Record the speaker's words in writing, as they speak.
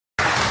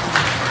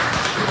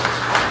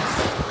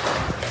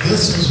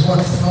This is what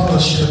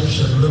fellowship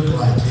should look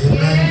like. Amen.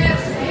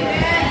 Yes,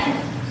 amen.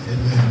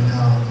 Amen.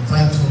 Now, I'm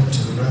thankful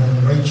to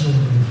Reverend Rachel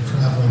who's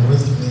traveling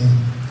with me.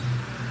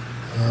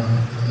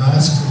 I'm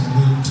asking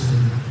you to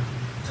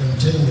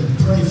continue to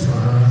pray for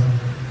her.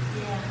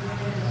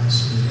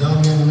 She's young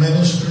in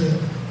ministry.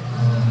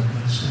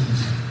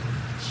 She's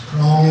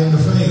strong in the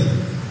faith.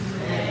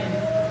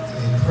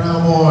 A prayer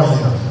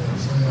warrior.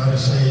 Somebody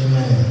say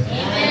amen.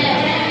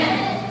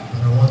 Amen.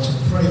 But I want you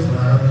to pray for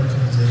her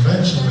because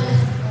eventually,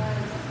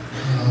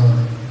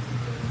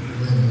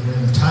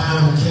 when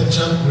time catch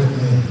up with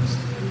me,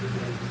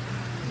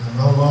 and I'm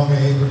no longer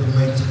able to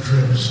make the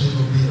trip, she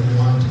will be the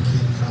one to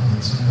keep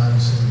coming. Somebody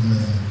say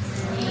amen.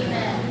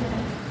 Amen.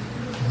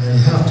 And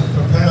you have to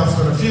prepare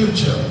for the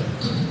future.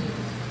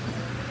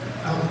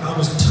 I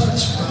was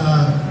touched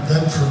by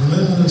that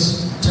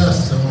tremendous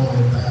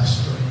testimony,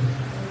 Pastor,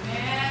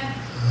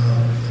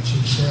 that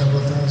you shared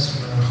with us.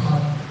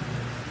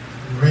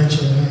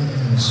 Heart-wrenching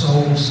and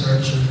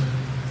soul-searching.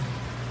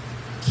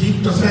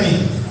 Keep the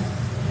faith.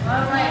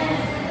 All right.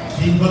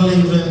 Keep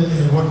believing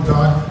in what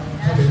God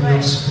put in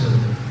your spirit.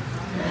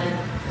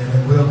 And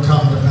it will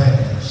come to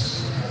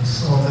pass. I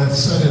saw that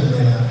said in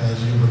there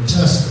as you were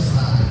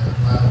testifying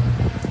about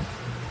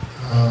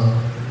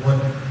what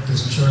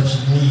this church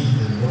needs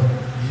and what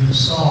you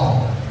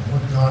saw,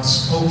 what God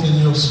spoke in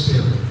your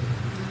spirit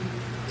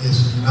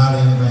is not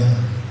in vain.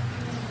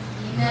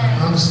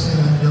 I understand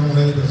that young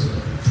lady is a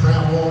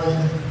prayer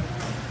warrior.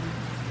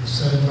 You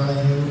said it by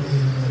you.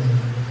 Amen.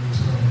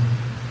 So,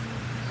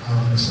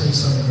 I'll say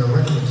something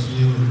directly to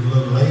you a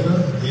little later.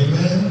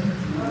 Amen.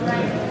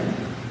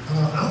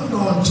 I'm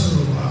going to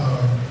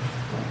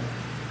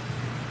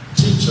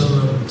teach a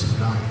little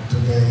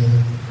today.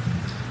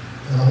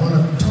 And I want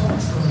to talk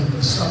from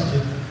the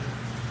subject,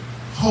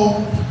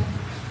 Hope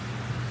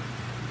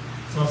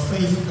for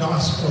Faith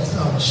Gospel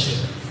Fellowship.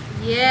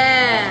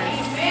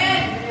 Yes.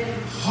 Amen.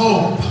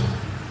 Hope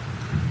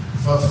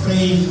for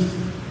Faith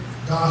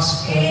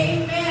Gospel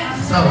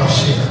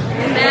Fellowship.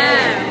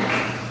 Amen.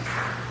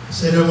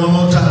 Say that one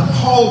more time.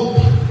 Hope.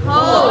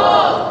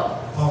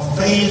 Hope for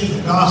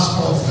Faith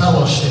Gospel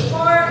Fellowship.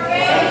 For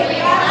Faith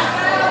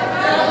Gospel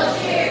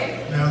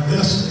Fellowship. Now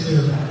this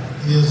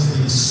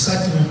is the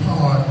second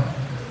part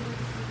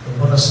of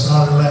what I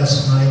started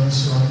last night.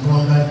 So I'm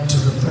going back to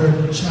the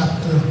 3rd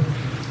chapter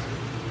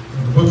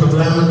of the book of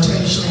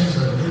Lamentations,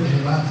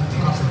 written by the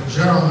prophet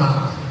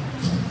Jeremiah.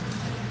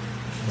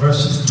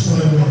 Verses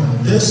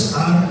 21. This I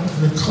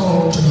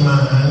recall to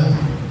mind,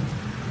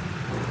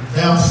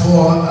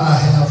 therefore I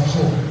have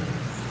hope.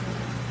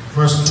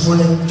 Verse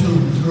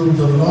 22. Through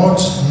the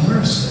Lord's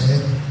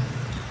mercy,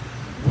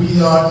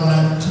 we are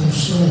not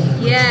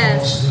consumed,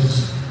 because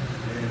His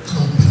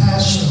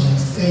compassion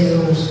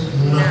fails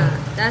not. Yeah,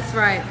 that's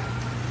right.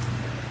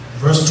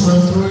 Verse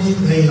 23.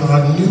 They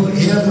are new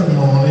every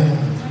morning.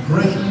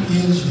 Great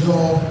is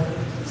your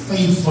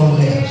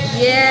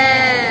faithfulness. Yeah.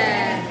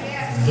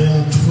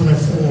 Then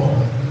 24,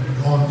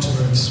 going to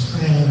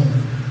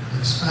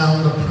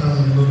expound upon a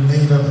little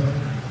later.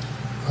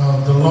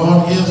 The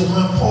Lord is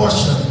my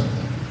portion,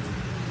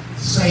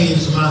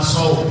 saves my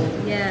soul.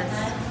 Yes.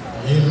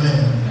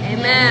 Amen.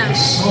 Amen. The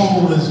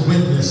soul is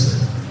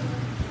witnessing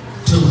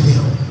to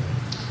Him.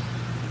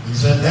 He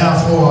said,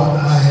 therefore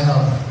I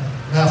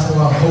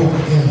hope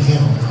in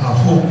Him. I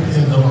hope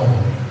in the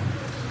Lord.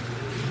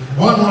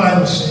 One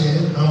writer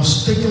said, I'm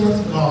sticking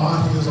with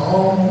God. He is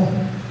all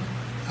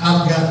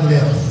I've got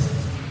left.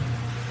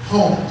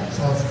 Hope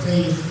for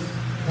Faith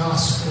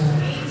Gospel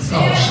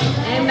Fellowship.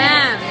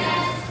 Amen.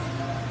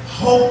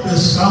 Hope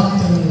is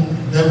something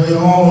that we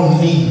all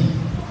need.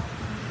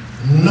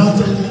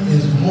 Nothing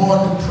is more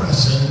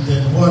depressing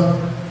than what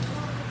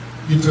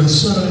you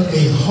consider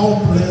a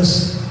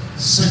hopeless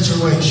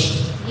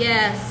situation.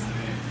 Yes.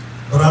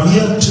 But I'm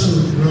here to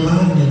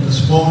remind you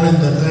this morning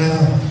that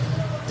there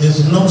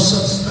is no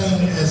such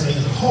thing as a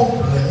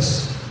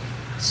hopeless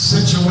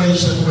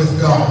situation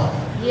with God.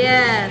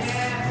 Yes.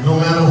 No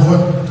matter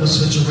what the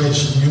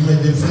situation you may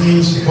be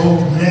faced,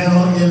 both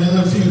now and in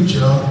the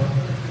future,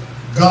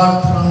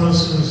 God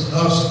promises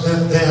us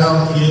that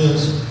there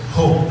is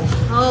hope.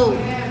 Hope.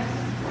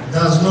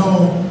 There's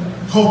no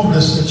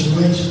hopeless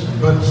situation,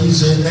 but He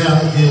said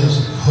there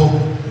is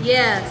hope.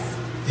 Yes.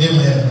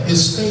 Amen. It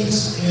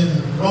states in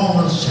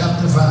Romans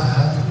chapter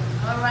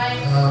 5, All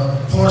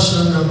right.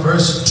 portion of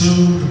verse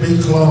 2, the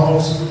big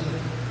clause,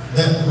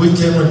 that we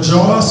can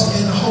rejoice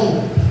in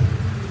hope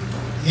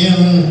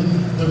in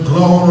the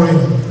glory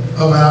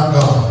of our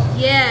God.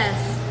 Yes.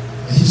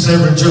 He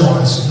said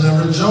rejoice.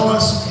 Now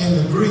rejoice in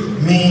the Greek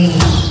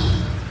means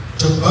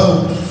to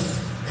boast,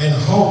 and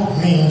hope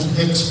means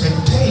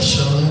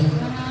expectation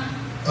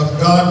of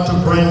God to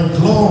bring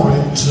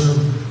glory to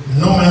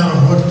no matter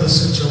what the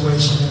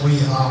situation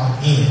we are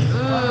in.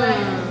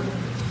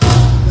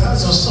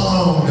 That's a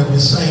song that we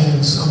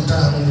sing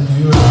sometime in the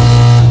U.S.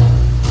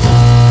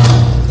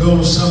 It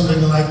goes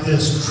something like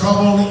this.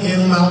 Trouble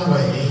in my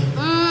way.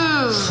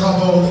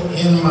 Trouble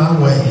in my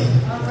way.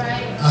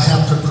 I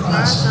have to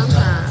cry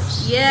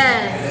sometimes.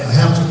 Yes. I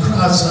have to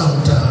cry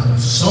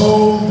sometimes.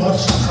 So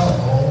much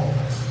trouble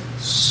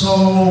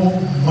so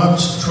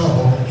much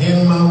trouble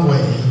in my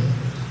way,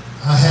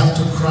 I have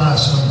to cry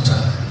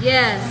sometimes.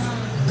 Yes.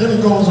 Then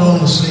it goes on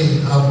to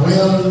say, I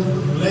will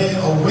lay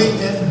awake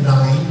at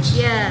night.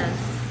 Yes.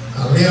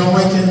 I lay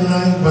awake at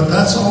night, but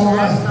that's all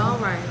right. That's all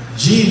right.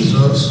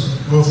 Jesus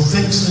will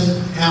fix it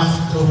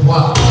after a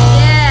while.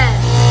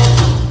 Yes.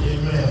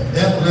 Amen.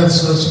 That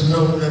lets us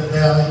know that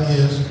there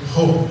is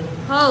hope.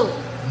 Hope.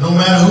 No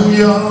matter who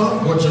you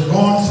are, what you're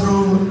going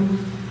through,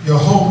 your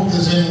hope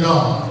is in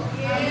God.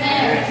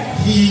 Amen.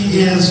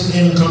 He is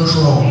in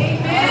control.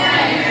 Amen.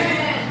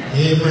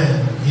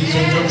 Amen. He's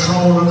in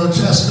control of the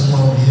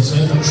testimony. He's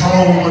in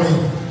control of what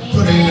He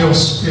put in your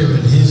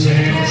spirit. He's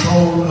in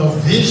control of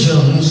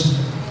visions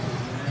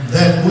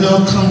that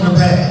will come to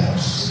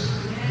pass.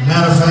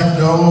 Matter of fact,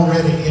 they're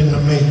already in the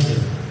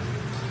making.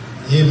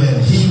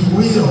 Amen. He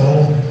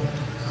will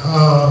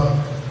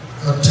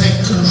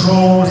take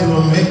control. He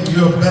will make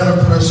you a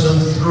better person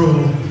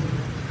through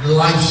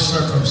life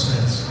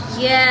circumstances.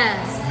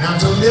 Yes. Now,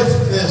 to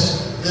lift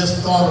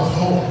this thought of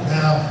hope,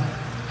 now,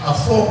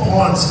 4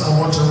 points I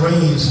want to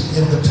raise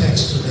in the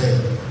text today.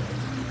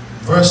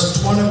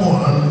 Verse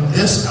 21,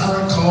 this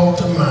I recall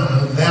to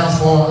mind,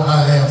 therefore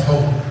I have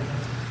hope.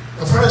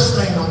 The first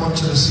thing I want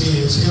you to see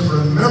is His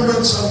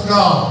remembrance of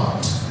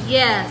God.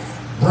 Yes.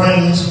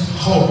 Brings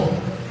hope.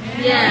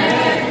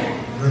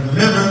 Yes.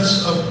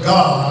 Remembrance of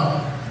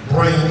God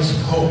brings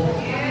hope.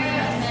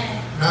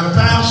 Yes. Now, the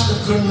pastor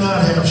could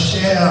not have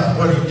shared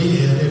what he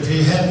did if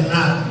he had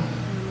not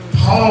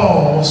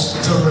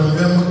paused to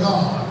remember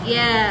God.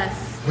 Yes.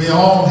 We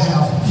all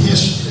have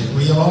history.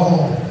 We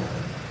all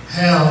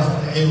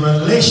have a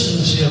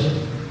relationship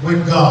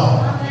with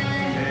God.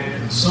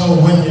 So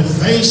when you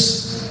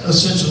face a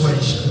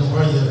situation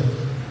where you're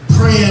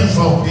praying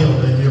for a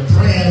building, you're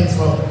praying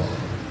for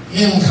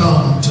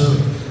income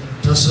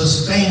to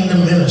sustain the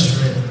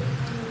ministry,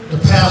 the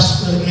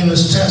pastor in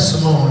his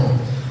testimony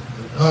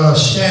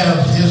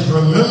shared his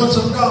remembrance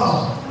of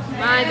God.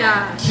 My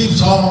God.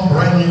 Keeps on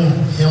bringing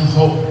him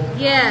hope.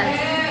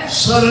 Yes.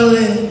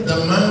 Suddenly,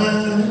 the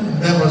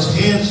mind that was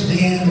hedged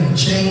in and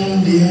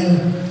chained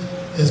in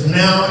is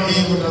now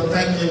able to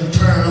think in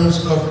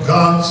terms of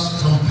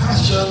God's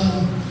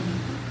compassion.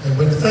 And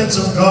when he thinks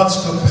of God's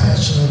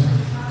compassion,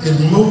 it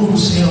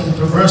moves him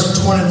to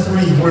verse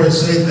 23 where it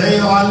says, they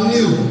are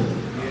new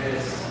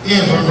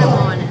every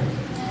morning.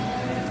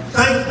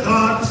 Thank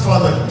God for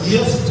the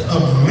gift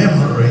of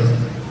memory.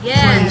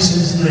 Yes. Praise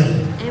His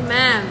name.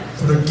 Amen.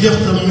 For the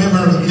gift of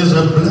memory is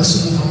a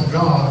blessing from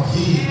God.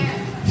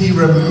 He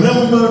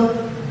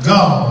remembered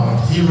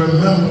God. He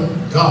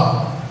remembered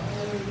God.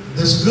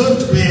 It's good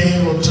to be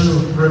able to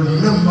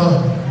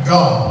remember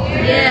God.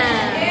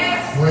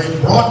 Yes. Where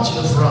He brought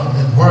you from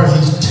and where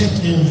He's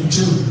taking you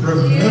to.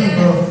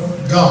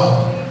 Remember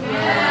God.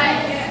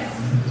 Yes.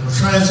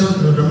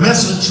 The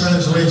Message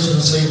translation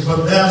says,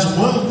 but there's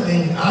one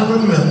thing I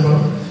remember,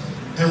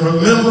 and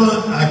remember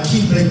I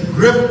keep a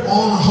grip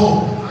on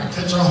hope. I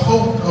catch a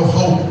hold of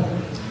hope.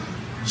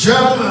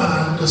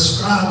 Jeremiah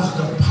describes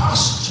the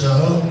posture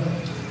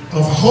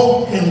of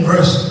hope in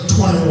verse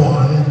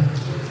 21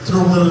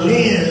 through the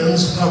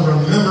lens of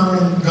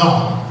remembering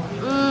God.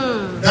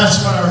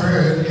 That's what I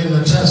heard in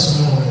the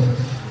testimony.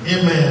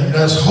 Amen.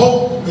 There's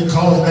hope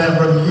because of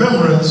that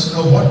remembrance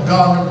of what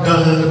God has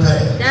done in the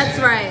past. That's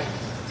right.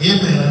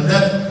 Amen.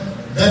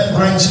 That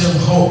brings him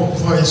hope.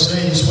 For it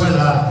says, when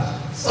I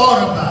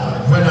thought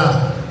about it, when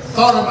I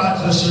thought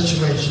about the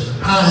situation,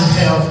 I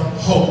have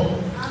hope.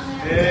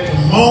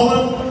 The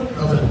moment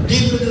of a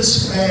deeper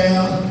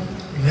despair,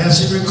 and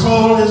as he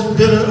recalled his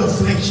bitter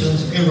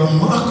afflictions, a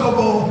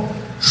remarkable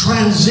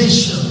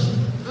transition,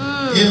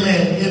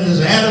 amen, in his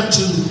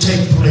attitude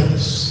take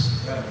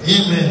place.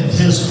 Amen.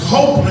 His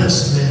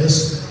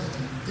hopelessness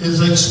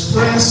is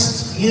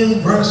expressed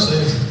in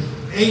verses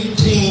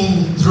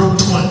 18 through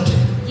 20.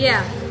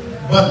 Yeah.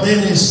 But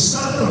then he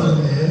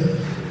suddenly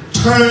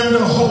turned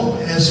to hope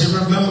as he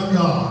remembered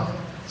God.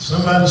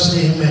 Somebody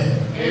say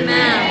amen.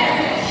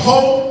 Amen.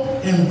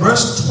 Hope in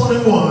verse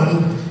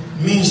 21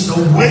 means to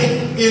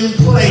wait in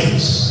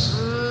place.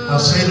 I'll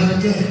say that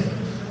again.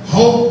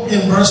 Hope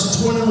in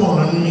verse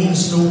 21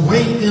 means to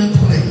wait in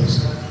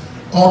place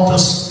or to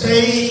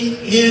stay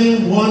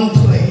in one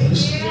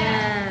place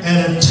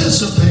and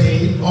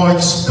anticipate or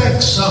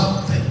expect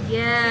something.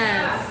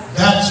 Yes.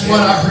 That's what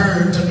I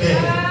heard today.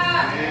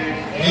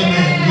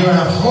 Amen. You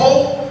have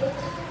hope,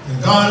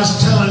 and God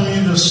is telling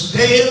you to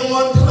stay in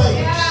one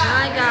place.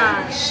 My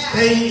God.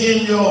 Stay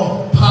in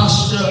your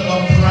posture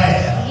of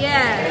prayer.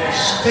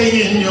 Yes.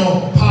 Stay in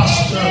your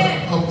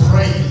posture of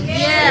praise.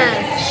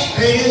 Yes.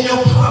 Stay in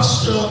your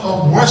posture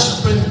of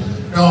worshiping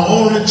the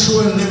only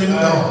true and living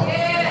God.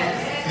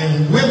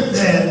 And with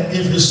that,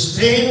 if you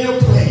stay in your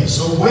place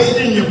or wait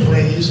in your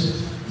place,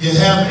 you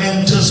have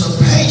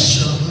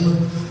anticipation,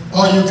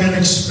 or you can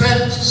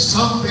expect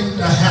something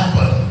to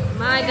happen.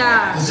 My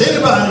God. Is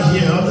anybody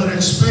here that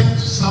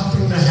expects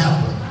something to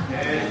happen?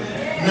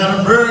 Now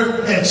the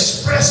verb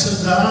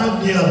expresses the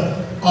idea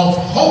of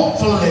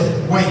hopefully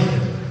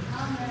waiting.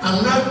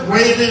 I'm not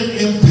waiting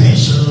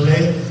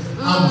impatiently.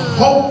 I'm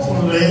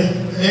hopefully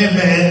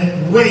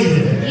amen,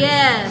 waited.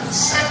 Yes.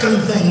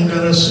 Second thing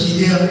that I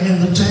see here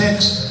in the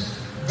text,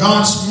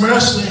 God's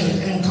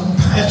mercy and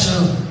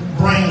compassion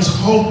brings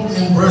hope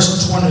in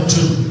verse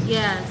 22.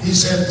 Yes. He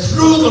said,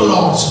 through the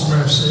Lord's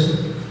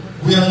mercy,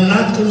 we are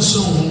not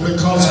consumed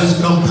because his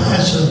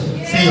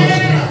compassion fails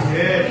not.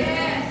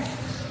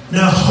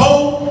 Now,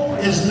 hope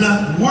is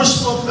not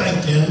wishful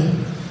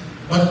thinking,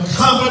 but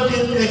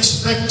confident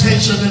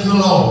expectation in the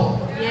Lord.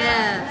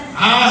 Yes.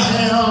 I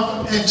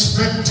have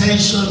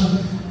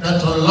expectation that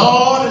the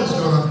Lord is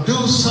going to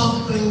do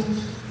something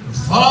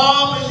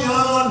far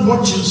beyond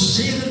what you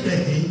see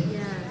today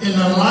in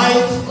the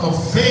life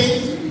of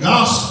faith,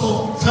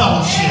 gospel,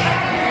 fellowship.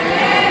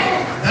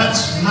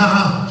 That's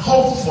my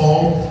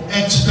hopeful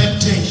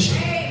expectation.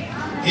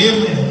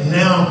 Amen.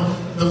 Now,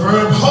 the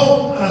verb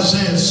hope, I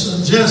said,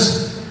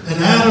 suggests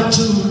an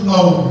attitude,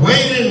 a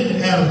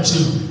waiting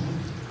attitude.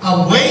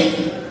 I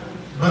wait,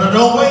 but I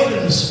don't wait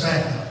in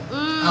despair.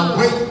 I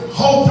wait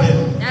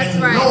hoping and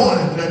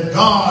knowing that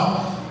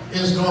God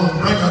is going to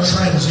bring a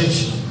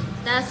transition.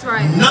 That's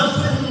right.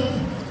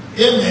 Nothing,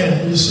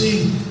 amen, you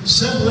see,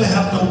 simply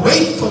have to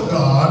wait for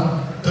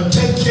God to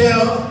take care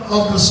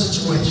of the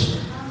situation.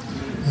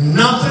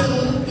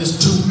 Nothing is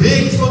too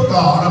big for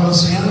God. I'm going to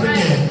say it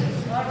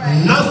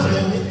again.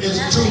 Nothing is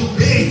too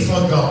big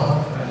for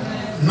God.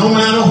 No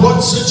matter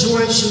what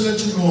situation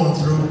that you're going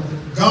through,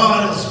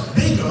 God is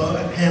bigger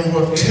and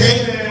will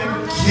take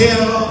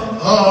care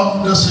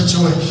of the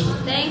situation.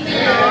 Thank you,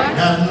 Lord.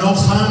 Have no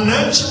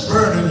financial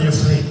burden you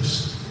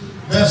face.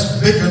 That's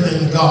bigger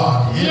than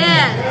God.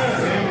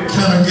 Yes.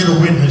 Can I get a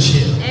witness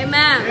here?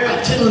 Amen.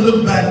 I tend to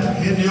look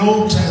back in the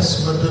Old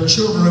Testament, the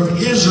children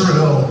of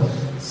Israel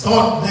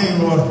thought they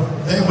were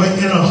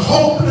in a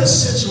hopeless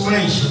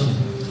situation.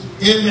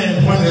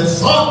 Amen. When they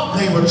thought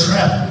they were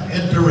trapped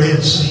at the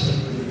Red Sea.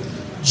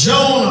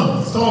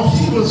 Jonah thought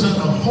he was in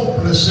a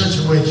hopeless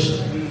situation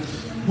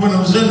when he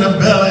was in the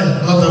belly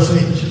of the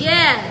fish.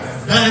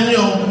 Yes.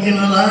 Daniel in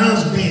the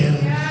lion's den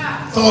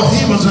thought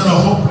he was in a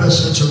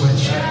hopeless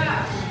situation.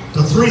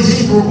 The three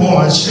Hebrew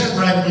boys,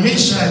 Shadrach and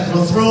Meshach,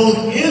 were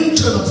thrown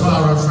into the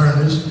fiery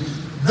furnace.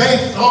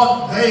 They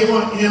thought they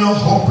were in a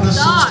hopeless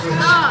situation.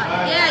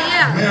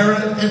 Mary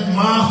and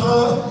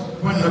Martha,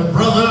 when the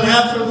brother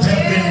Lazarus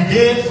had been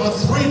dead for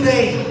 3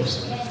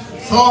 days,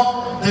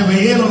 thought they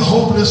were in a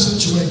hopeless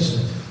situation.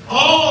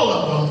 All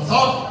of them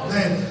thought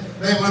that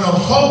they were in a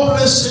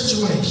hopeless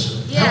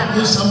situation. Help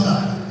me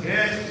somebody.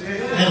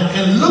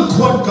 And look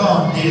what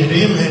God did.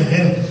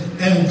 Amen.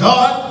 And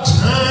God,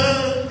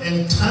 time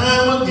and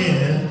time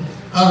again,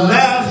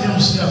 allowed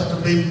himself to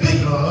be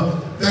bigger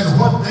than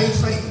what they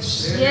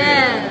faced.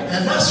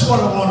 And that's what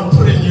I want to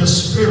put in your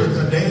spirit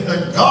today,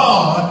 that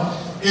God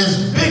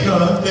is bigger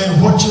than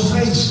what you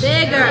face.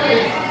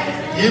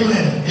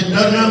 Amen. It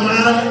does not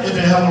matter if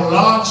you have a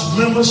large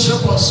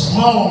membership or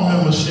small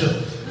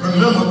membership.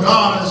 Remember,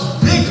 God is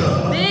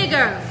bigger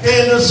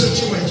than the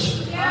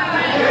situation. The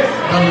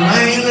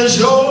land is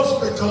yours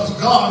because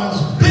God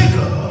is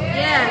bigger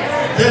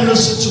than the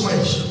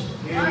situation.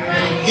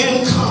 The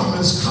income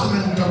is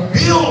coming to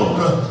build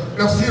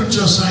the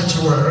future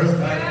sanctuary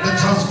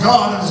because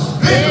God is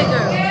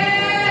bigger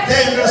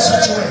than the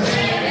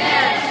situation.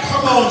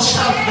 Come on,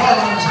 shout,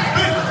 God is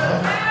bigger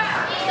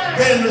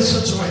than the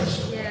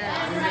situation.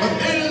 But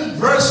then in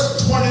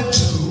verse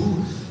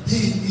 22,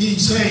 he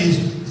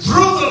says,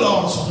 through the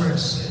Lord's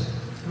mercy,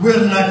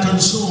 we're not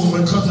consumed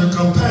because the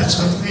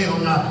compassion fail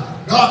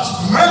not.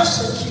 God's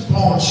mercy keep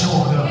on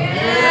showing up.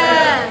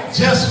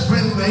 Just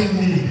when they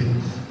need it.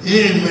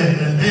 Amen.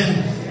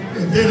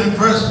 And then in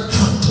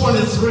verse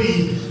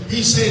 23,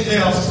 he said,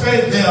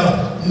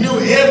 their new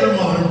every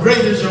morning, great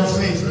is your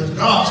faithfulness.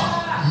 God's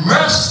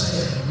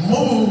mercy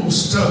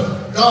moves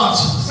to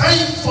God's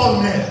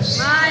faithfulness.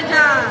 My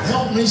God.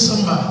 Help me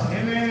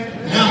somebody.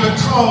 Now,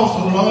 because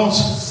the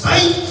Lord's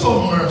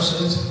faithful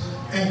mercies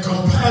and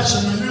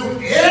compassion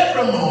renew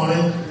every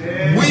morning,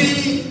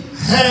 we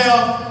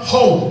have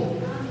hope.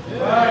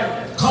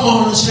 Come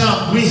on and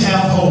shout, we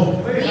have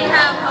hope. We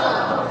have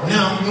hope.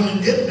 Now, I'm going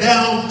to get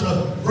down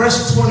to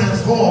verse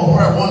 24,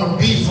 where I want to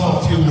be for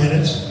a few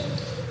minutes.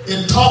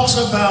 It talks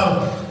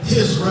about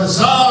his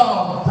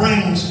resolve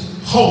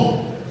brings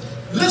hope.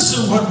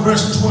 Listen what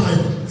verse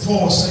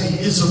 24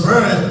 says. It's a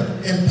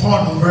very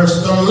important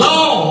verse. The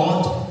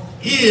Lord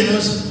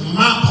is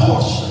my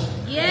portion.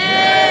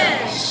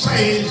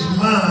 Saves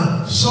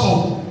my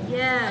soul.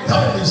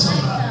 Help me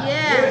somebody.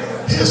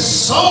 His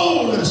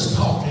soul is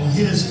talking.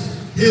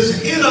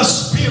 His inner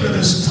spirit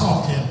is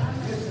talking.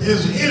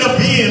 His inner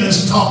being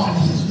is talking.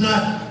 He's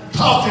not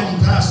talking,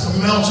 Pastor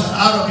Melcher,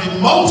 out of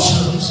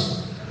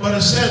emotions, but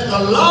it said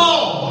the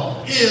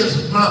Lord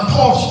is my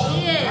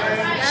portion.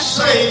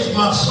 Saves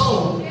my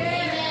soul.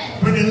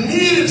 When he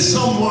needed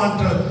someone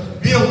to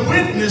be a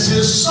witness,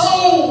 his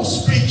soul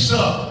speaks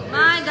up.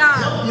 My God.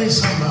 Help me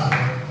somebody.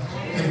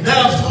 And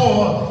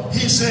therefore,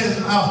 he says,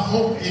 I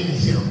hope in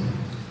him.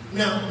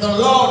 Now, the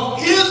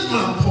Lord is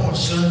my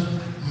portion,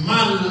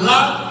 my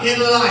lot in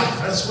life.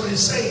 That's what he's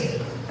saying.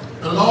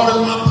 The Lord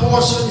is my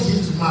portion.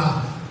 He's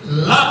my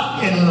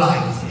lot in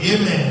life.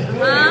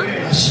 Amen.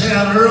 I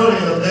shared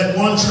earlier that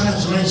one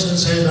translation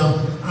said,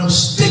 I'm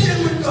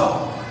sticking with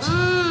God.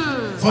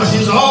 For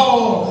he's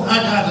all I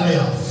got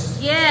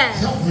left. Yes.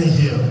 Help me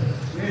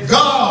here.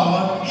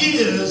 God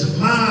is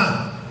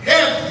my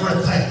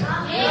everything.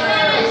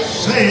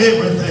 Say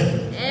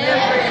everything.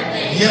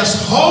 Everything.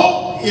 Yes,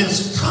 hope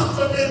is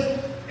confident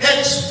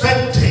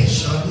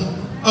expectation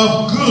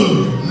of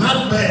good,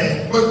 not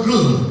bad, but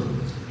good.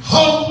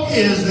 Hope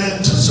is the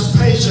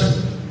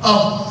anticipation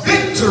of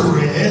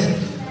victory,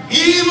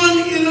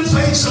 even in the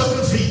face of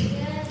defeat.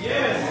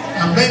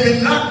 I may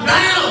be knocked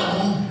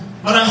down,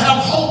 but I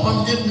have hope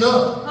I'm getting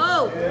up.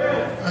 Hope.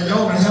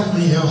 Y'all can help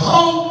me here.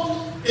 Hope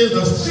is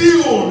the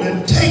fuel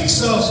that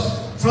takes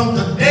us from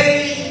the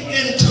day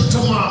into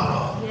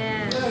tomorrow.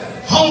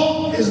 Yes.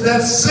 Hope is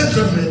that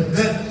sentiment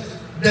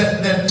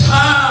that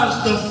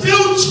ties the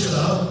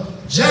future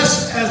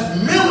just as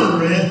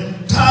memory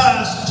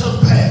ties to the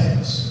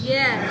past.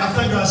 Yes. I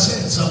think I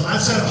said something. I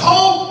said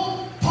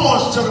hope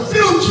points to the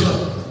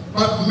future,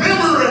 but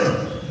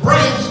memory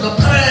brings the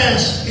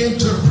past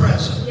into the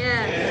present.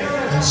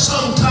 Yes. And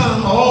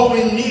sometimes all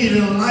we need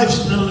in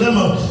life's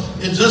dilemma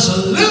is just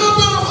a little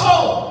bit of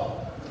hope.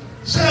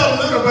 Say a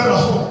little bit of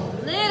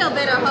hope. Little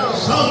bit of hope.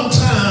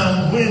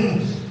 Sometimes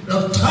when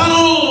the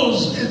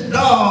tunnels is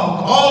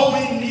dark, all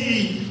we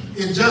need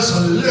is just a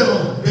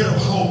little bit of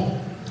hope.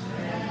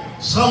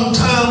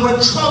 Sometimes when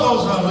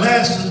troubles are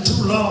lasting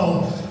too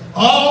long,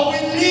 all we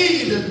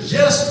need is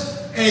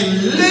just a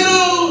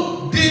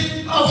little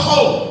bit of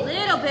hope.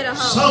 Little bit of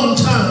hope.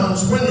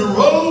 Sometimes when the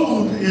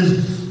road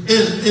is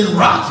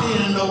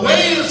rocky and the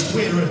way is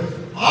weary,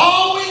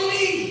 all we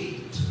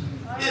need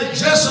is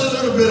just a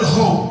little bit of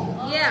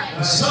hope. Yeah.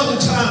 And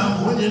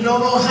sometimes when you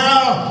don't know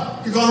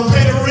how you're going to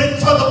pay the rent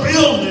for the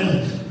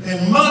building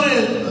and money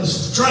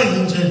is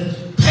strange and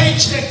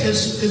paycheck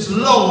is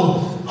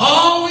low,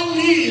 all we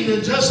need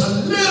is just a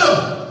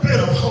little bit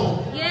of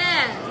hope.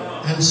 Yes.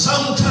 And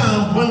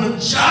sometimes when the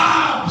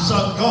jobs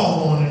are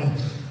gone and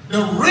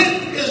the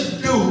rent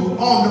is due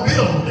on the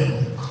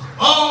building,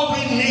 all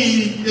we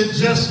need is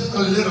just a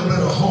little bit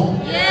of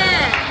hope.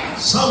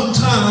 Yes.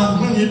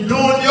 Sometimes when you're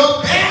doing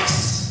your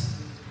best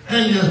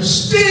and you're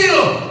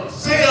still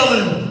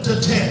failing to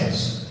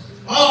test,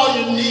 all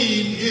you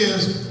need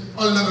is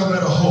a little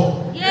bit of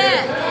hope.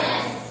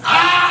 Yes.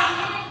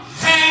 I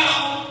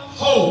have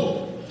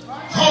hope.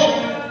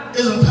 Hope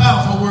is a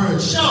powerful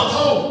word. Shout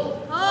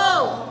hope.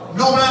 Hope.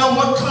 No matter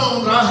what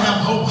comes, I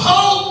have hope.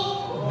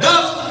 Hope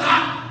does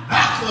not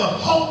back up.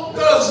 Hope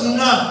does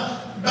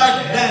not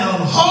back down.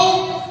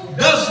 Hope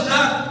does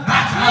not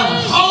back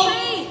out.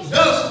 Hope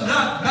does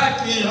not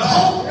back in.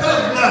 Hope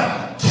does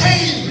not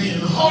cave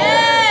in.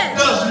 Hope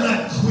does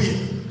not quit.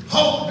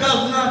 Hope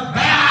does not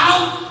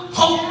bow.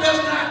 Hope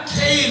does not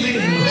cave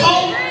in.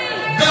 Hope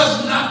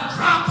does not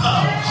drop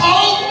out.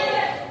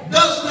 Hope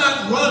does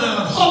not run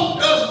out. Hope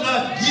does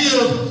not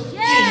give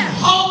in.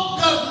 Hope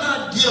does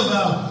not give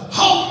out.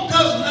 Hope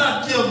does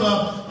not give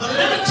up. But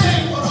let me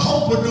tell you what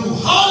hope will do.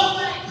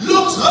 Hope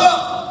looks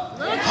up.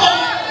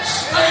 Hope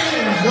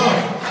stands up.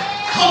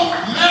 Hope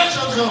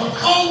measures up.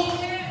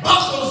 Hope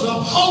buckles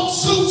up. Hope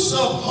suits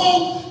up.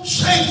 Hope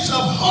shapes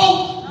up.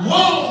 Hope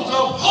walls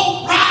up.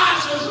 Hope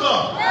rises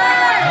up.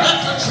 Let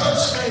the church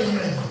say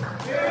amen.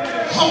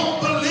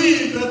 Hope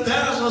believes that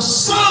there's a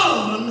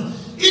sun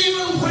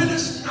even when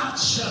it's not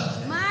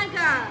shining. My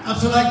God. I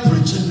feel like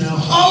preaching now.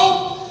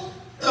 Hope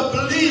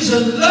believes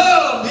in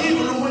love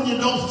even when you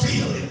don't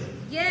feel it.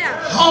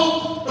 Yeah.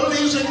 Hope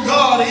believes in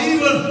God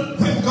even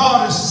when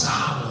God is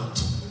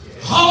silent.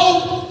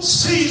 Hope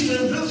sees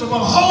the invisible.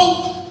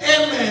 Hope,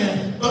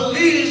 amen,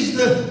 believes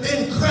the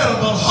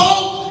incredible.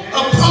 Hope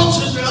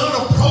approaches the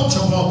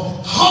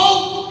unapproachable.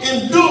 Hope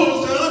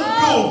endures the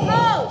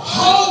undoable.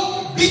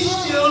 Hope beats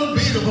the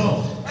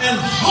unbeatable. And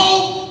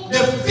hope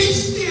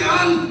defeats the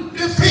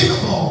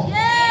undefeatable. I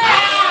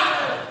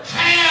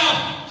have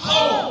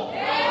hope.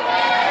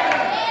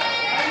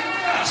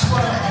 That's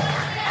what I have.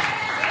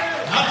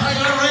 I think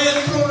I ran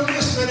through the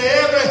list that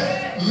every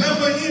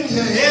member in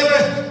here,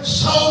 every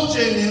soldier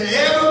in here,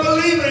 every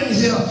believer in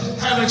here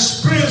have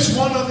experienced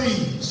one of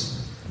these.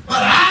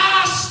 But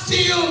I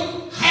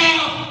still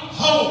have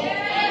hope.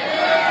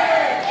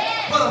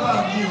 What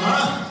about you?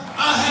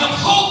 I have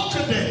hope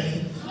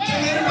today. Can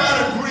anybody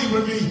agree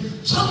with me?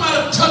 Somebody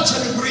touch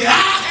and agree. I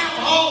have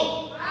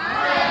hope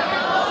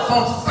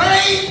for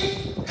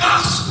faith,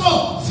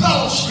 gospel,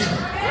 fellowship.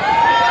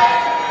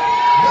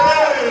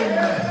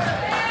 Amen.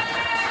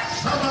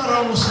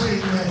 Somebody will say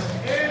amen.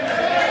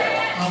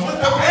 I went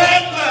to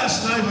bed last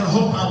night with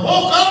hope. I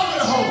woke up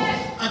with hope.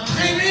 I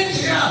came in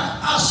here.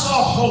 I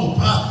saw hope.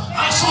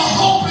 I saw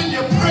hope in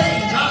your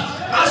praise.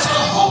 I saw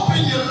hope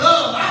in your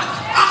love.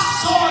 I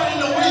saw it in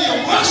the way you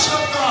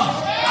worship God.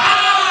 I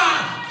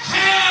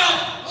have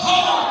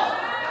hope.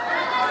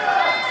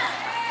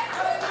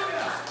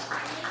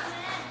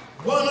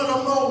 One of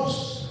the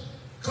most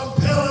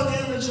compelling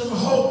images of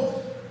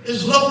hope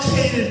is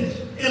located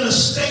in the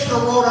state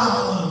of Rhode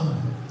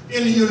Island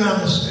in the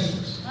United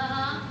States.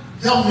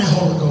 Help me,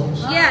 Holy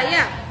Ghost.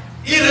 Yeah.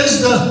 It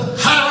is the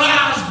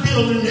high-rise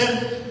building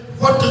it,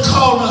 what they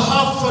call the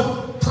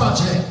Hartford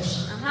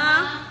Projects.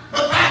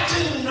 But back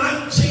in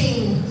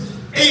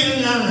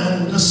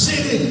 1989, the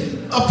city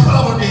of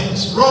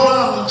Providence, Rhode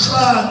Island,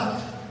 tried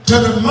to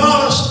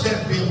demolish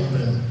that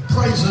building.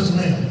 Praise his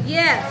name.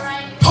 Yes.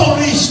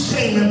 Police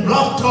came and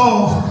blocked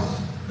off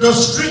the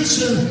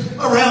streets and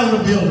around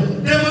the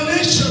building.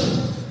 Demolition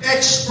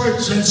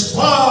experts and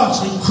squads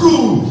and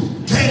crew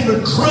came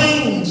with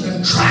cranes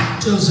and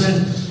tractors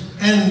and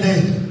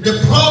they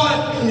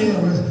deployed in the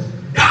area.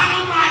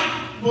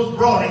 Dynamite was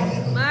brought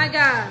in. My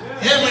God.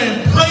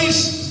 Amen.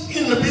 Placed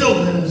in the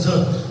buildings,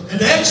 and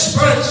the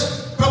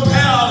experts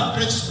prepared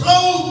to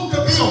explode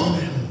the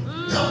building.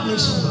 Help me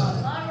somebody.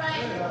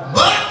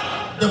 But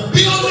the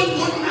building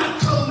would not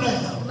come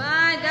down.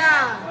 My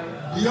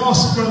God. Y'all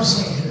see what I'm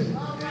saying?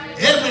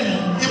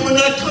 Amen. It would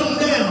not come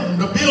down.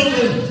 The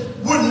building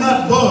would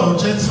not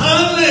budge. And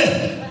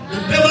finally, the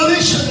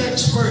demolition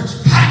experts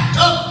packed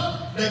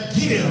up their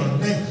gear.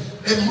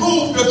 They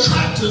moved the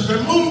tractors. They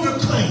moved the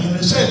crane.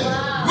 They said,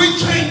 we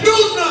can't do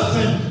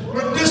nothing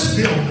with this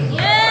building.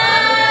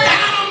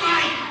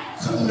 Dynamite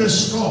couldn't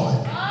destroy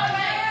it.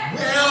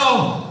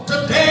 Well,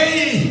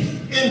 today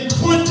in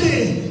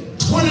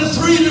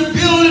 2023, the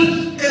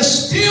building is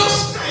still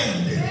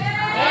standing.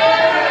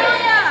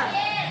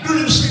 Do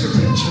you see the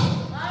picture?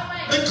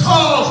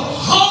 Because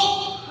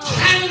hope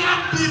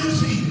cannot be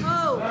defeated.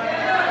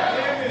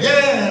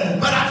 Yeah,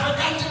 but I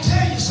forgot to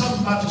tell you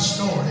something about the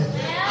story.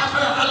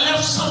 I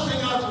left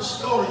something out of the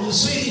story. You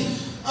see,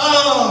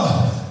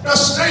 the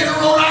state of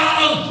Rhode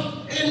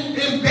Island,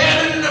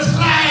 embedded in the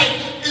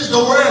flag, is the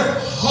word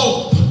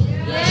hope.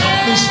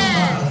 Help me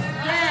somebody.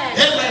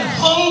 Amen.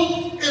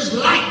 Hope is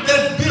like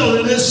that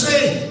building that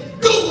say,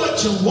 do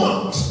what you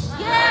want.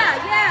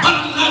 But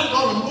I'm not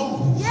going to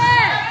move.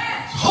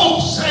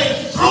 Hope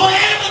say, throw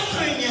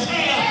everything you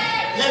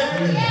have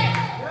at me.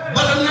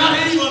 But I'm not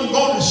even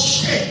going to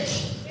shake.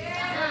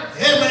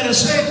 Amen. It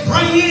say,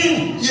 bring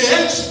in your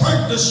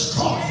expert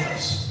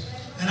destroyers.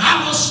 And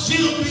I will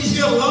still be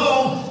here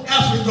long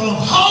after you're gone.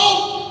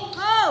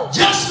 Hope,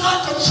 just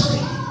like a tree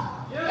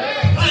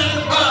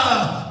planted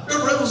by the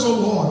rivers of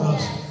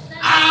waters.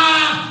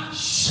 I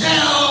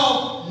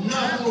shall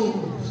not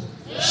move.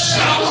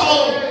 Shall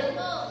hold.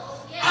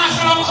 I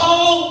have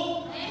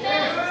hope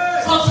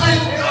for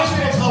Faith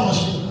Gospel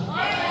Fellowship.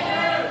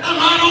 Am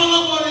I the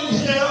only one in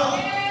here?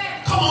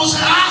 Come on,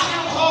 say, I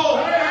have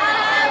hope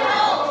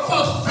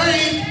for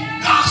Faith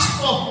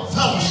Gospel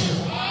Fellowship.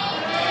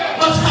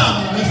 But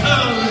finally,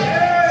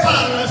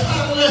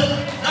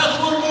 that's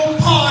one more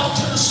part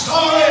to the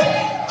story.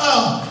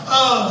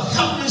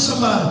 Help me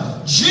somebody.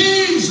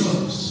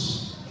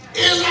 Jesus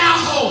is our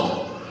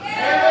hope.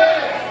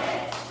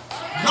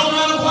 No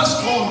matter what's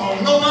going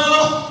on, no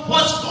matter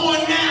what's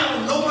going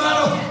down, no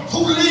matter who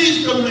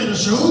leads the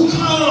ministry, who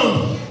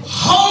comes,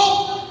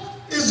 hope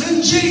is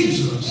in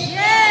Jesus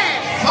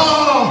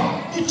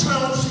for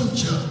eternal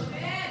future.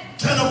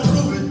 Can I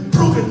prove it?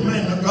 Prove it,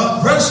 man of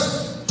God.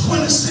 Verse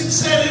 26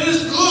 said it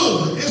is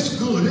good. It's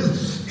good.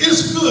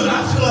 It's good.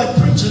 I feel like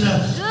preaching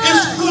that.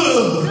 It's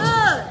good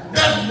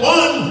that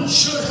one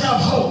should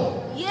have hope.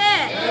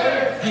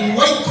 And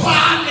wait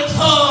quietly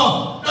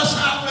for the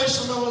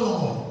salvation of the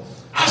Lord.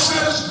 I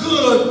said it's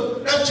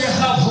good that you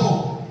have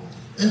hope.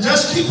 And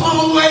just keep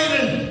on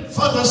waiting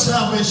for the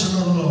salvation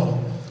of the Lord.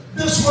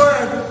 This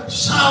word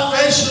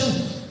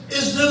salvation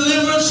is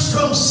deliverance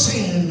from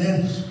sin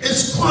and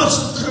its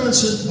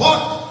consequences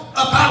brought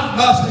about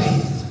by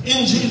faith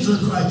in Jesus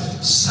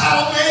Christ.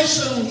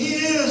 Salvation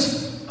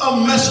is a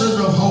message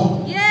of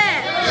hope.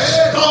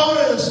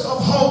 Stories of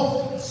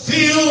hope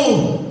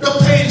fill the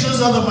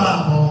pages of the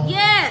Bible.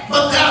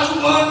 But there's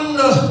one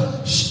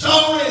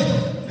story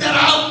that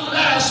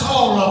outlasts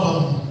all of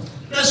them,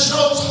 that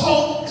shows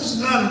hope is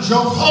not a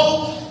joke.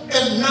 Hope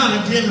is not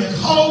a gimmick.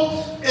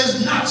 Hope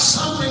is not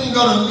something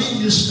going to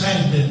leave you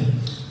standing.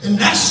 And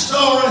that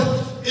story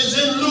is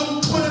in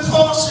Luke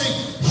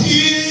 24:6.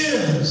 He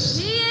is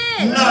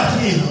not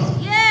here,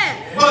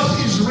 but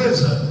he's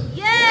risen. If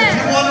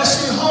you want to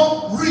see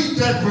hope, read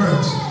that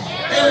verse.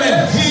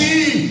 Amen.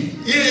 He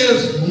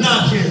is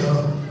not here,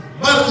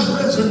 but he's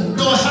risen.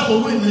 Don't have a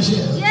witness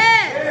yet.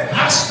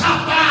 I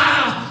stopped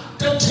by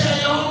to tell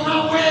you on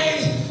my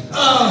way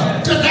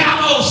to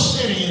Davos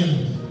City and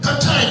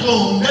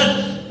Catagon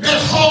that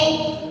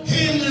hope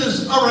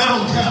hinges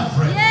around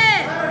Calvary.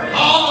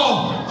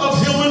 All of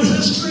human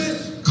history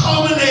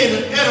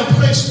culminated at a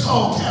place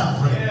called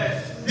Calvary.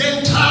 The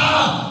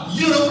entire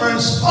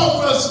universe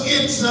focused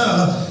its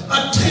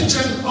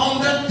attention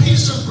on that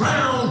piece of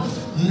ground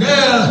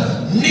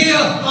near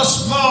a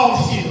small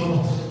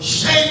hill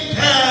shaped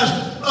as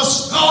a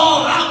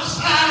skull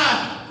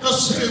outside the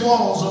city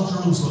walls of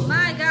Jerusalem.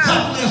 My God.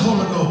 Help me,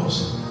 Holy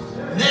Ghost.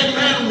 That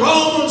man,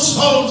 Roman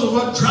soldiers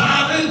were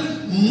driving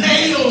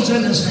nails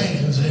in his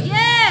hands and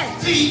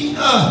feet,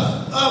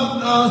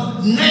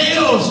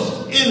 nails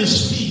in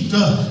his feet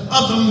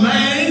of the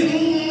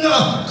man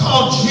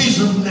called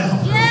Jesus now.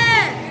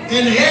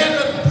 And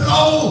every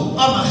blow of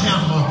a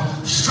hammer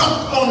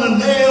struck on the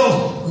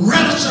nail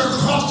registered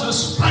across the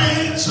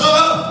spans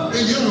of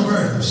the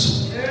universe.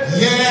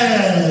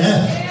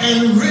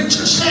 and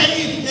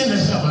ricochet into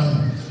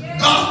heaven.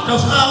 God the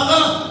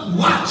Father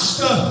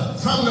watched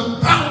from the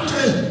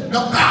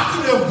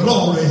balcony of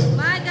glory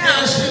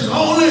as his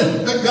only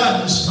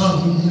begotten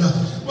Son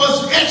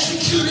was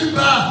executed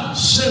by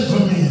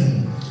sinful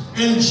men.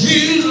 And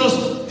Jesus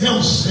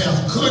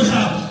himself could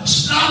have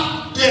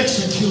stopped the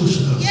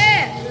executioners.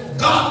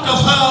 God the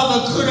Father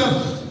could have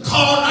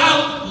called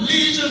out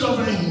legions of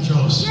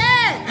angels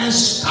and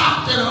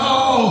stopped it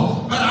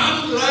all. But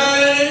I'm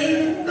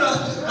glad,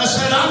 I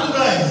said I'm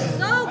glad,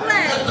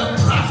 that the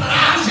prophet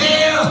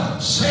Isaiah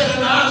said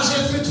in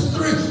Isaiah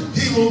 53,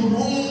 he was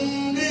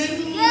wounded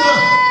for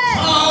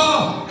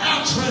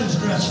our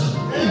transgression.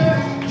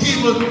 He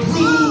was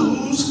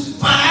bruised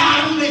for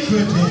our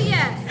iniquity.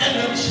 And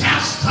the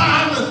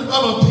chastisement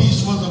of a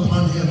peace was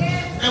upon him.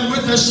 And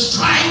with the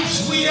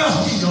stripes we are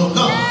healed.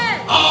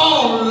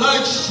 All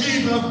like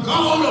sheep have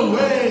gone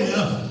away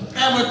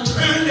and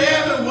returned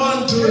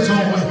everyone to his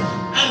own way.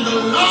 And the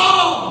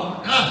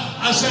Lord,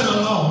 I said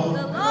the Lord,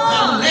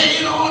 and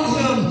laid on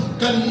him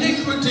the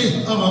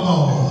iniquity of them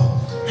all.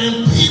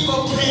 And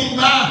people came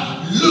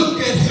by,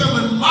 looked at him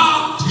and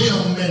mocked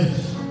him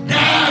and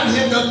dared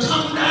him to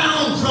come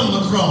down from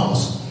the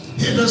cross.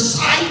 His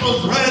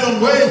disciples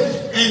ran away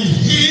and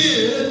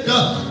hid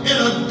in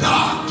a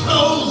dark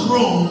closed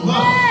room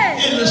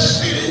in the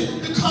city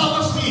because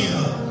of fear.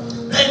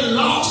 They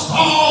lost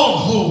all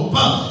hope.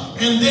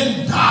 And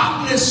then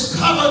darkness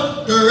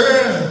covered the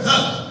earth.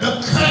 The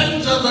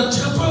curtains of the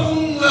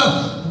temple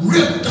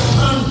ripped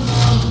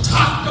from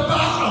top to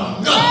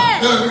bottom.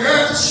 The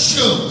earth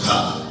shook.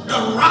 The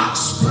rocks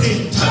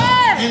split.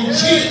 And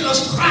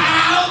Jesus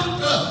cried,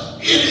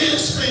 it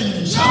is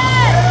finished.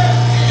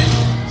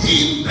 And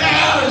he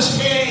bowed his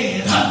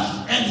head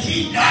and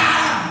he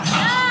died.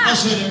 I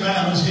said he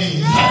bowed his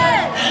head.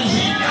 And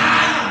he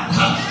died.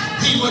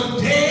 He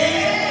was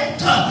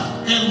dead.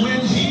 And when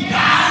he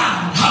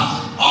died,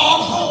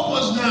 all hope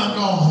was now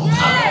gone.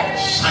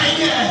 Sing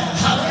it.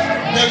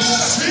 They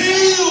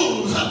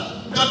sealed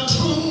the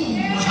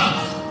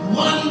tomb.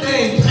 One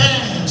day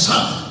passed,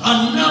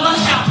 another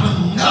happened.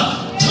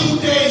 2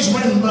 days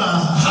went by,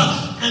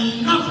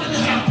 and nothing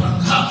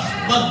happened.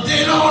 But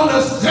then on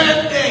the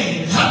third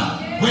day,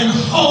 when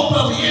hope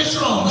of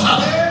Israel,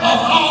 of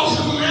all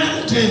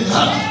humanity,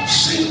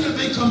 seemed to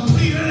be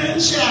completed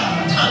and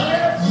shattered.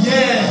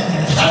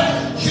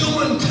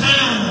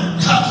 Humankind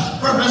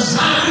were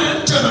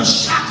resigned to the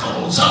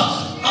shackles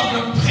of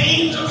the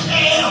pains of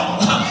hell.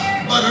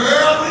 But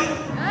early,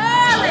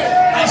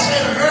 I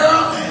said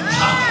early,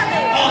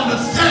 on the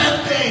third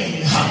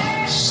day,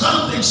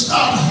 something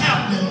started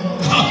happening.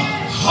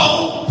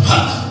 Hope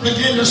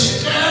began to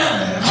stir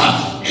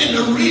in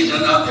the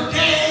region of the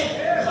dead.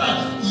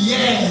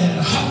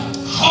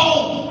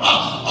 Hope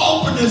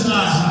opened his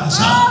eyes.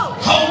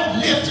 Hope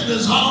lifted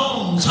his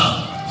arms.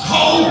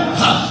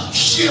 Hope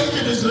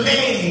shifted his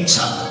legs.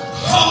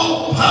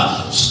 Hope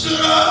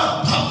stood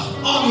up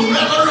on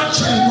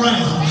resurrection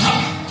ground.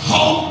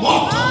 Hope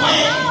walked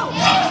away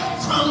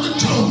from the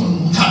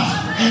tomb.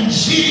 And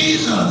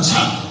Jesus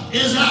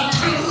is our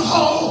eternal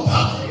hope.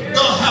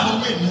 Don't have a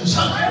witness.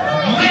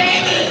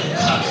 Maybe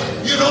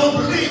you don't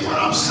believe what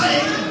I'm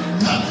saying.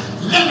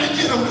 Let me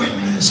get a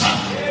witness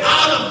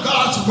out of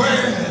God's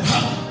word.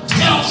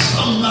 Tell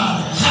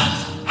somebody,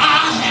 I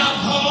have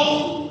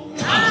hope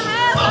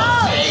for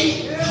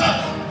faith,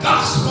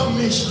 gospel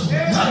mission.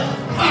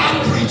 My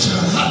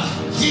preacher,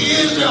 he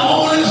is the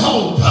only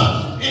hope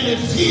in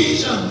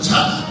Ephesians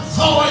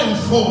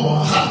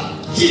 4:4.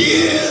 He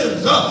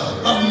is a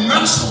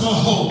merciful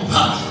hope.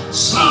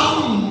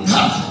 Psalm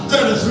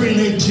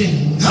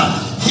 33:18.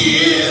 He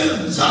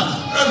is a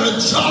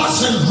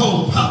rejoicing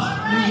hope.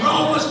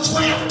 Romans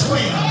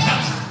 12:12.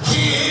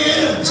 He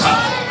is a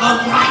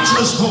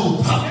righteous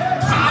hope.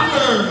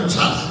 Proverbs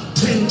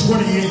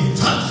 10:28.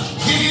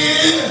 He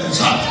is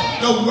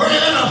the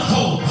word of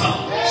hope.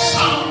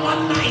 Psalm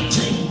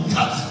 119,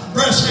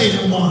 verse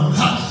 81.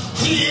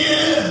 He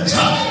is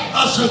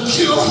a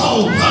secure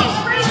hope.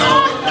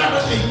 John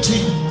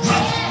 11:18.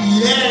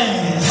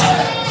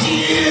 He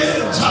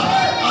is a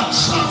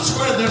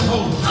trustworthy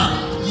hope.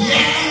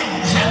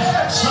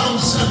 Psalm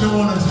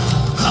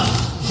 71:5.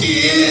 He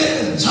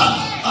is a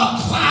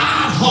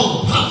quiet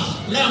hope.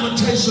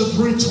 Lamentations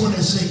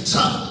 3:26.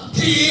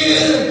 He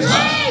is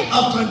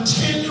a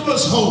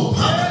continuous hope.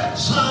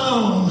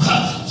 Psalm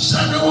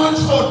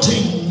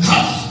 71:14.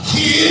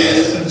 He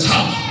is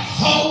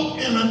hope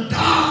in the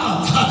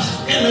dark,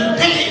 in the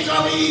days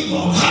of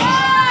evil.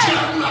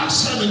 Jeremiah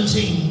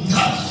 17.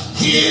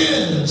 He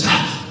is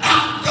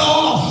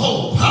outdoor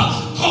hope.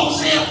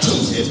 Hosea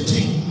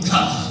 2:15.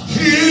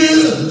 He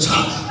is a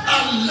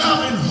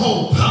loving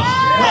hope.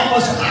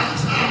 Romans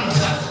 5:5.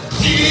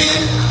 He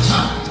is a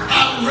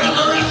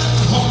resurrection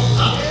hope.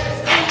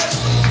 Acts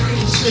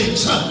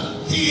 23:6.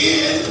 He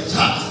is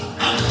a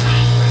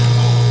angry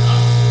hope.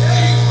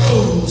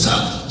 Hebrews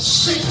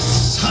 6.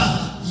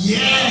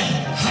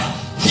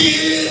 He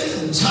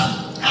is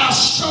our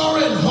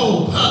sure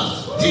hope.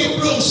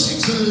 Hebrews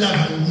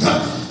 6:11.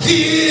 He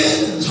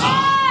is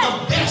the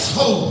best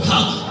hope.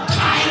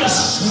 Titus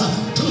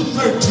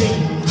 2:13.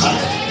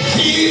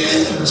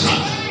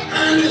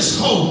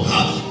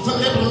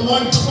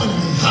 120.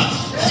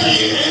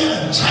 He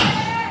is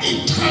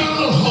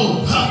eternal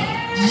hope.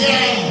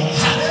 Yeah.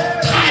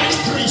 Titus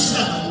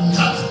 3:7.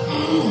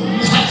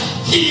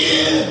 He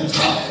is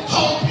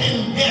hope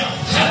in death.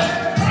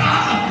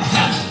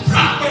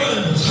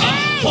 Proverbs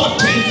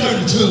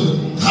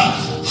 14:32.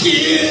 He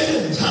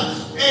is a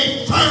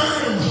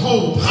firm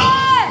hope.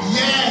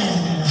 Yeah.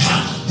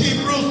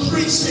 Hebrews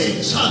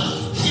 3:6.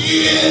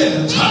 He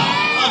is a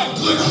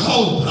good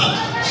hope.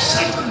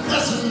 2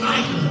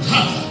 Thessalonians.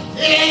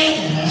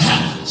 Yeah.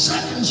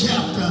 2nd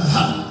chapter.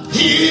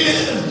 He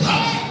is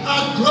a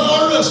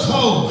glorious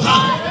hope.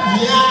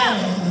 Yeah.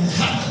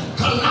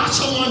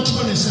 Colossians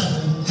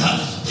 1:27.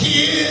 He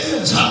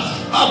is a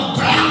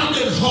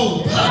grounded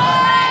hope.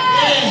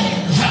 Yeah.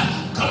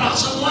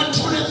 Colossians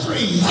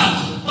 1:23.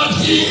 But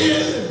he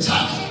is a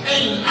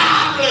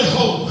lively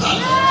hope.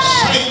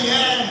 Say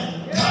yeah.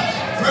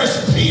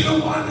 1 Peter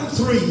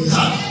 1:3.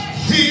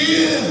 He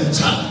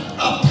is a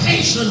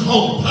patient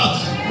hope.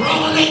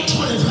 Romans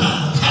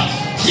 8:25.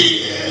 He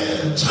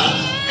is a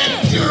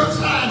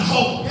purified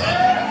hope.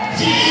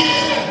 He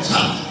is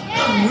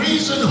the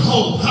reason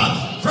hope.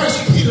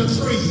 1 Peter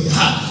 3.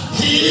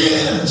 He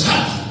is a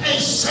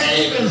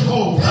saving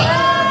hope.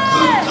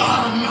 Good God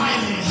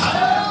Almighty.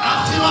 I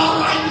feel all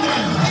right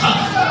now.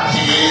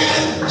 He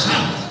is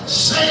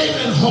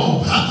saving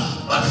hope.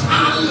 But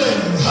finally,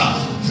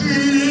 he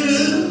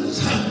is,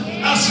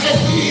 I said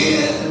he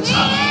is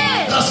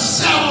the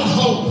settled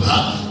hope.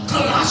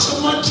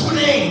 Colossians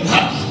 1:28.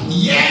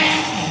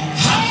 Yeah.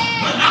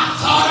 When I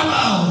thought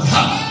about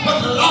what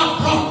the Lord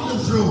brought me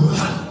through,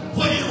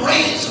 when he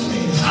raised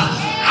me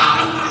out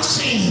of my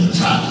sins,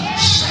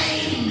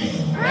 saved me,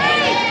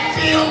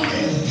 filled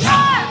me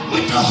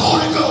with the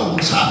Holy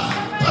Ghost,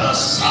 put a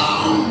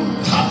song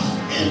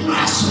in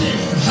my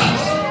spirit,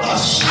 a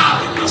shout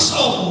in my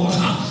soul.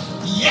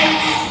 Yeah.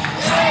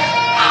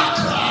 I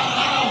cried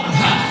out,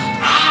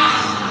 I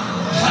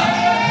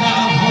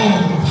have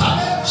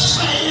hope.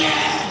 Say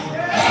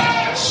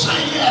yeah.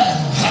 Say yeah.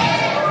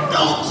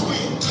 Don't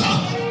quit.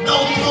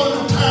 Don't throw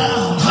the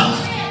towel.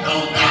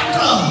 Don't back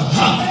up.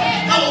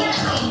 Don't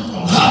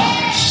crumble.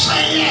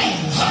 Say yeah.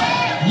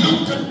 Look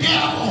the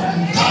devil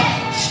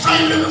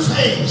straight in the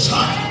face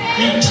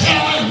and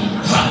tell him,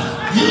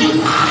 you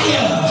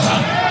liar,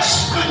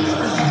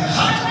 swindler,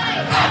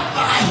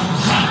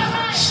 backbiter.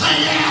 Say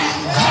yeah.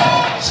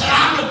 Say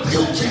I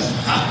rebuke you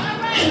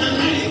in the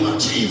name of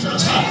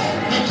Jesus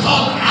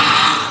because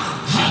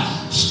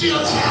I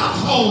still have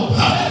hope.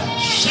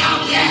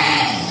 Shout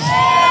yeah.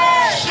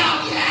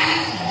 Shout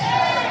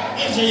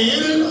yeah. Is there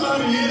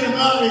anybody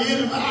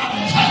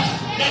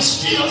that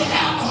still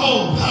have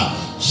hope?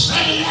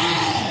 Say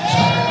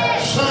yeah.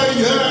 Say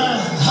yeah.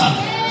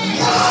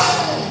 Yeah.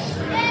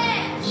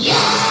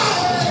 Yeah.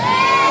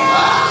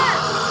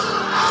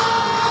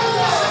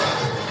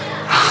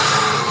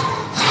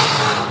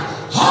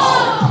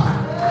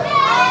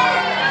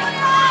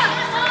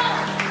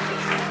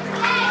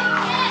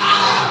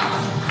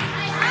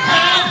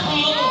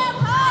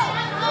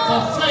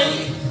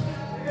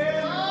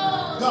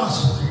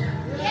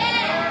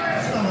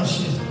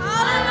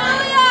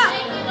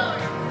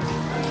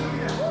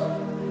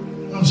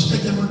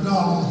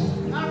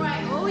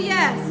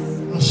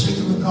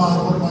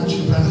 God. What about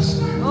you,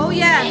 Pastor? Oh,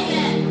 yes.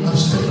 I'm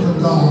sticking with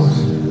God.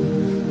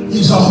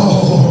 He's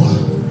all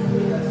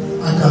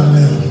I got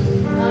left.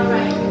 All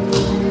right.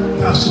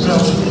 Pastor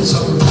Belcher, get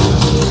something.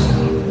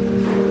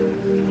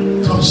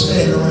 Come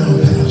stand around,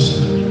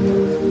 Pastor.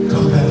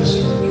 Come,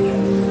 Pastor.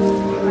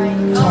 Right.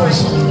 Call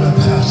some of my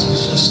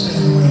pastors. Just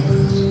stand around,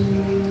 Pastor.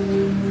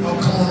 Oh,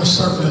 come on, the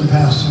circling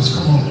pastors.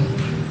 Come on.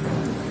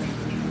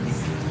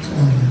 Come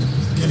on.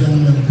 Get in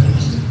the middle,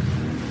 Pastor.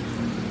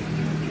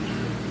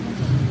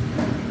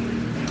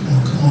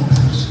 Come on,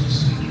 pastors.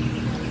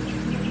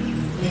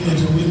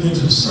 We need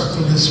to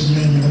circle this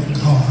man of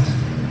God.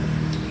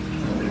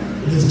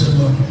 Lift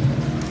him up.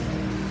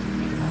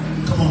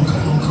 Come on.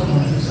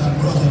 He's our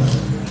brother.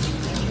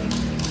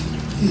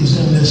 He's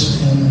in this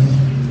family.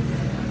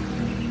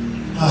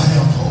 I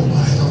have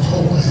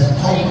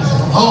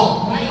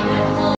hope.